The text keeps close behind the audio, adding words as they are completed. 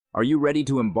Are you ready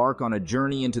to embark on a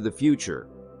journey into the future?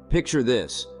 Picture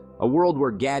this, a world where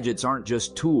gadgets aren't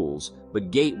just tools, but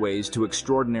gateways to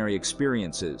extraordinary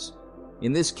experiences.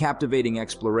 In this captivating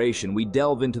exploration, we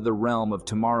delve into the realm of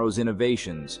tomorrow's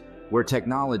innovations, where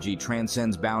technology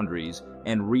transcends boundaries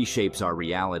and reshapes our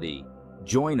reality.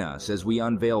 Join us as we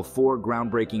unveil 4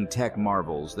 groundbreaking tech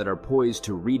marvels that are poised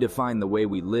to redefine the way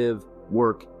we live,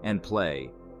 work, and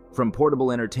play. From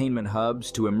portable entertainment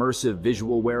hubs to immersive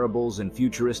visual wearables and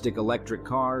futuristic electric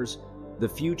cars, the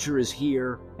future is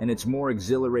here and it's more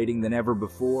exhilarating than ever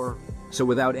before. So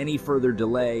without any further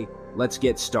delay, let's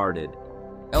get started.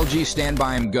 LG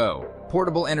StandbyME Go,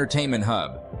 portable entertainment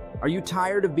hub. Are you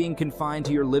tired of being confined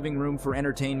to your living room for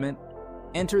entertainment?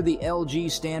 Enter the LG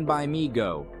StandbyME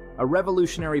Go, a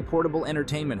revolutionary portable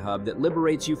entertainment hub that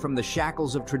liberates you from the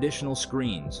shackles of traditional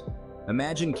screens.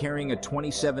 Imagine carrying a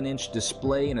 27-inch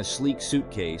display in a sleek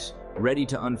suitcase, ready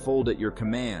to unfold at your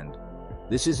command.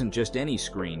 This isn't just any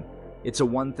screen, it's a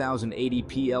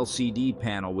 1080p LCD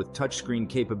panel with touchscreen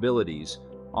capabilities,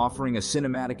 offering a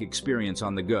cinematic experience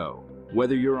on the go.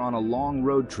 Whether you're on a long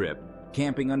road trip,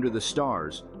 camping under the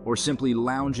stars, or simply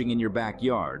lounging in your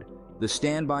backyard, the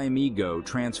StandbyME Go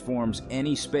transforms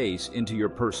any space into your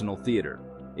personal theater.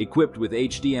 Equipped with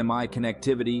HDMI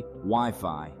connectivity,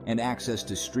 Wi-Fi, and access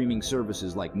to streaming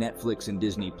services like Netflix and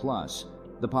Disney+,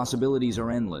 the possibilities are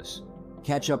endless.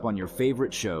 Catch up on your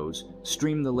favorite shows,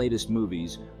 stream the latest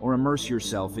movies, or immerse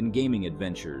yourself in gaming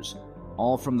adventures,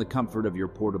 all from the comfort of your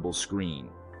portable screen.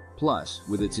 Plus,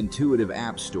 with its intuitive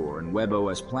App Store and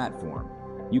WebOS platform,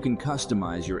 you can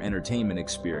customize your entertainment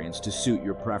experience to suit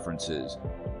your preferences.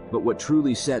 But what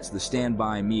truly sets the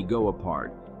StandbyME Go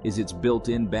apart is its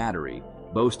built-in battery,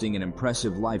 boasting an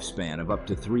impressive lifespan of up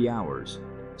to 3 hours.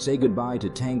 Say goodbye to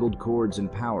tangled cords and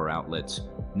power outlets.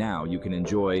 Now you can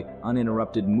enjoy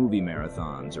uninterrupted movie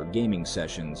marathons or gaming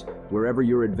sessions wherever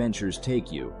your adventures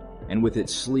take you. And with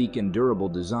its sleek and durable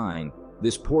design,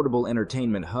 this portable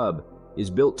entertainment hub is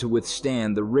built to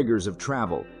withstand the rigors of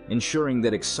travel, ensuring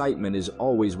that excitement is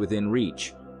always within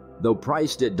reach. Though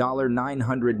priced at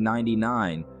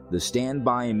 $999, the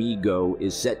StandbyME Go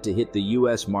is set to hit the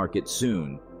US market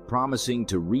soon, promising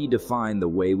to redefine the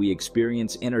way we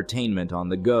experience entertainment on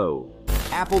the go.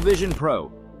 Apple Vision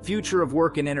Pro, future of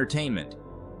work and entertainment.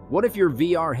 What if your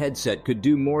VR headset could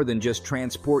do more than just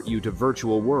transport you to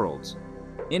virtual worlds?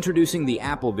 Introducing the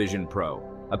Apple Vision Pro,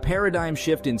 a paradigm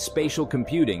shift in spatial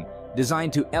computing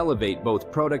designed to elevate both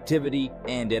productivity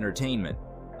and entertainment.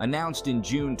 Announced in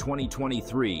June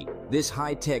 2023, this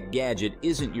high-tech gadget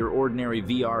isn't your ordinary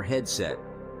VR headset.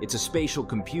 It's a spatial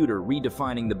computer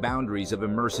redefining the boundaries of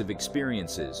immersive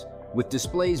experiences. With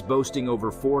displays boasting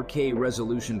over 4K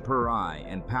resolution per eye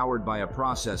and powered by a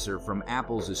processor from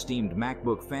Apple's esteemed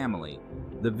MacBook family,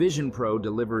 the Vision Pro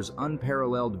delivers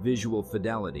unparalleled visual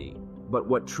fidelity. But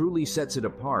what truly sets it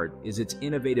apart is its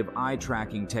innovative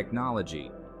eye-tracking technology,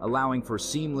 allowing for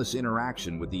seamless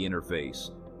interaction with the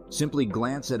interface. Simply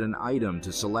glance at an item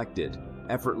to select it,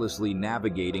 effortlessly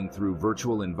navigating through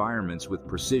virtual environments with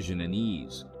precision and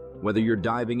ease. Whether you're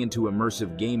diving into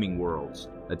immersive gaming worlds,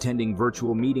 attending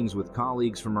virtual meetings with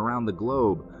colleagues from around the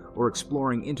globe, or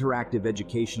exploring interactive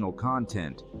educational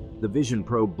content, the Vision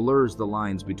Pro blurs the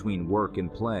lines between work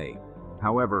and play.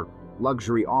 However,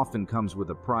 luxury often comes with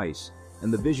a price,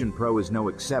 and the Vision Pro is no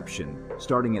exception,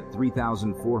 starting at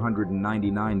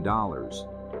 $3,499.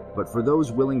 But for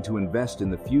those willing to invest in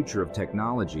the future of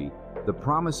technology, the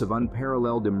promise of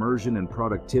unparalleled immersion and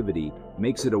productivity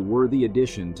makes it a worthy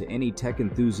addition to any tech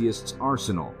enthusiast's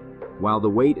arsenal. While the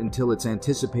wait until its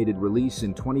anticipated release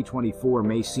in 2024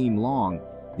 may seem long,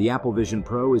 the Apple Vision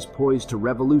Pro is poised to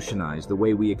revolutionize the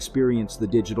way we experience the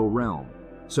digital realm.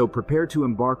 So prepare to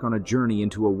embark on a journey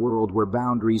into a world where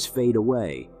boundaries fade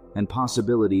away and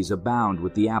possibilities abound,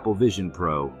 with the Apple Vision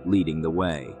Pro leading the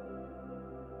way.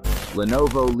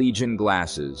 Lenovo Legion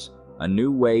Glasses, a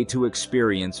new way to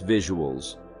experience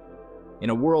visuals. In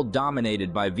a world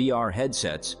dominated by VR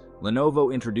headsets,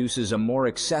 Lenovo introduces a more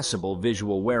accessible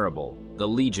visual wearable, the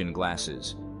Legion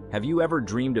Glasses. Have you ever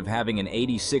dreamed of having an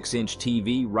 86-inch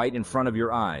TV right in front of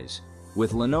your eyes?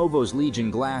 With Lenovo's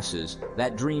Legion Glasses,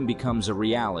 that dream becomes a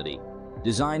reality.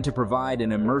 Designed to provide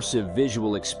an immersive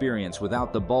visual experience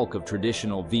without the bulk of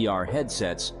traditional VR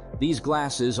headsets, these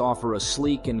glasses offer a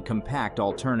sleek and compact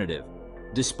alternative.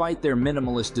 Despite their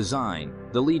minimalist design,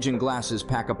 the Legion Glasses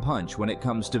pack a punch when it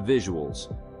comes to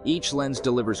visuals. Each lens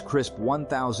delivers crisp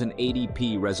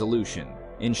 1080p resolution,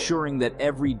 ensuring that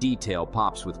every detail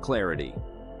pops with clarity.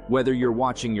 Whether you're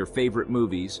watching your favorite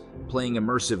movies, playing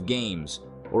immersive games,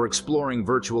 or exploring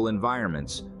virtual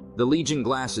environments, the Legion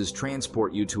Glasses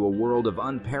transport you to a world of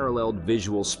unparalleled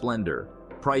visual splendor.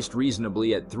 Priced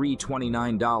reasonably at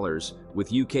 $329,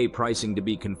 with UK pricing to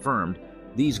be confirmed,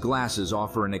 these glasses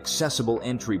offer an accessible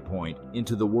entry point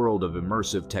into the world of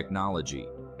immersive technology.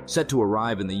 Set to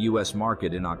arrive in the US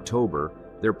market in October,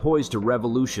 they're poised to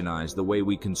revolutionize the way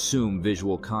we consume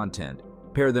visual content.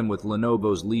 Pair them with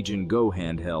Lenovo's Legion Go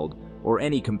handheld or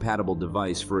any compatible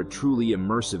device for a truly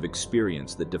immersive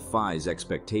experience that defies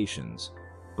expectations.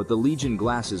 But the Legion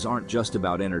glasses aren't just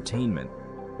about entertainment.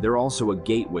 They're also a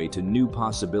gateway to new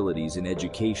possibilities in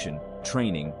education,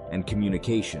 training, and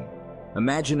communication.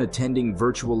 Imagine attending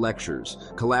virtual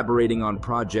lectures, collaborating on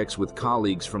projects with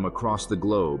colleagues from across the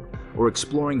globe, or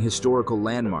exploring historical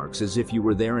landmarks as if you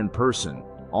were there in person,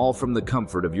 all from the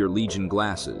comfort of your Legion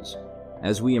glasses.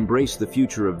 As we embrace the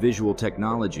future of visual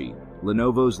technology,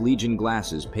 Lenovo's Legion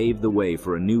glasses pave the way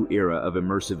for a new era of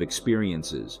immersive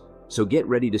experiences. So get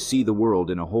ready to see the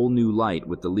world in a whole new light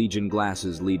with the Legion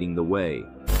glasses leading the way.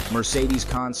 Mercedes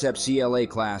Concept CLA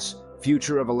Class,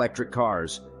 Future of Electric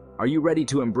Cars. Are you ready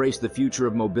to embrace the future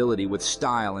of mobility with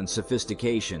style and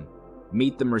sophistication?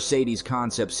 Meet the Mercedes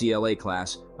Concept CLA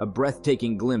Class, a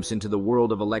breathtaking glimpse into the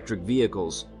world of electric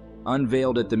vehicles.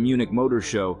 Unveiled at the Munich Motor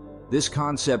Show, this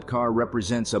concept car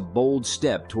represents a bold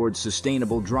step towards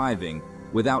sustainable driving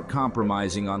without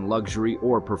compromising on luxury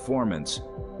or performance.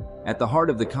 At the heart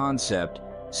of the concept,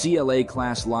 CLA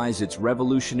Class lies its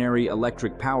revolutionary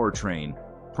electric powertrain,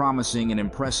 promising an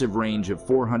impressive range of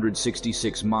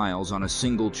 466 miles on a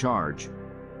single charge.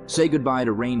 Say goodbye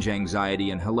to range anxiety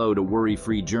and hello to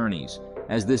worry-free journeys,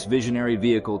 as this visionary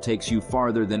vehicle takes you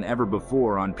farther than ever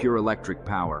before on pure electric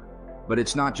power. But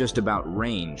it's not just about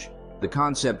range. The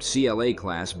Concept CLA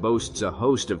Class boasts a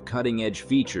host of cutting-edge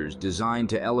features designed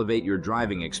to elevate your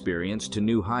driving experience to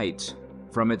new heights.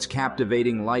 From its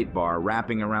captivating light bar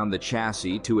wrapping around the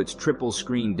chassis to its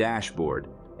triple-screen dashboard,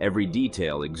 every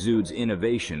detail exudes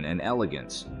innovation and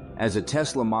elegance. As a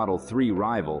Tesla Model 3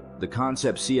 rival, the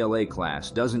Concept CLA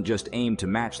Class doesn't just aim to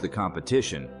match the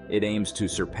competition, it aims to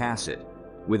surpass it.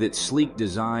 With its sleek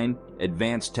design,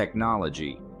 advanced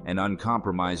technology, and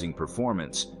uncompromising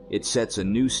performance, it sets a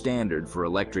new standard for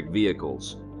electric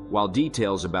vehicles. While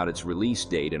details about its release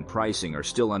date and pricing are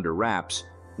still under wraps,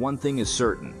 one thing is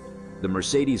certain: the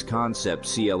Mercedes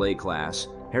Concept CLA Class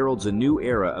heralds a new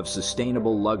era of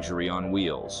sustainable luxury on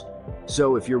wheels.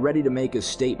 So if you're ready to make a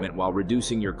statement while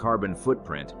reducing your carbon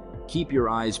footprint, keep your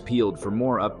eyes peeled for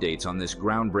more updates on this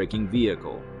groundbreaking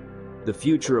vehicle. The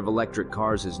future of electric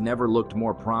cars has never looked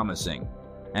more promising,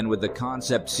 and with the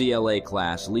Concept CLA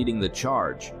Class leading the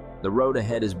charge, the road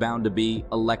ahead is bound to be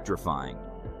electrifying.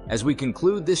 As we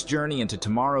conclude this journey into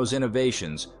tomorrow's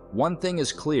innovations, one thing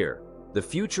is clear: the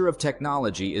future of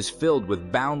technology is filled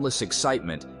with boundless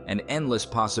excitement and endless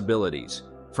possibilities.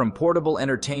 From portable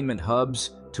entertainment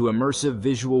hubs to immersive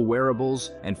visual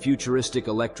wearables and futuristic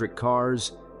electric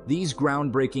cars, these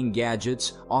groundbreaking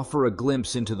gadgets offer a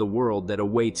glimpse into the world that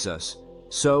awaits us.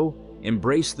 So,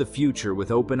 embrace the future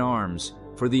with open arms,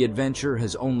 for the adventure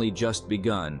has only just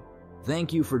begun.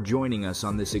 Thank you for joining us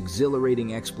on this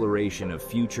exhilarating exploration of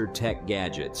future tech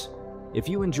gadgets. If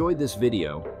you enjoyed this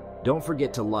video, don't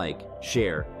forget to like,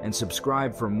 share, and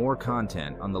subscribe for more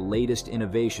content on the latest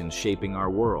innovations shaping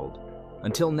our world.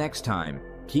 Until next time,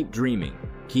 keep dreaming,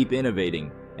 keep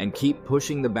innovating, and keep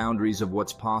pushing the boundaries of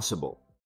what's possible.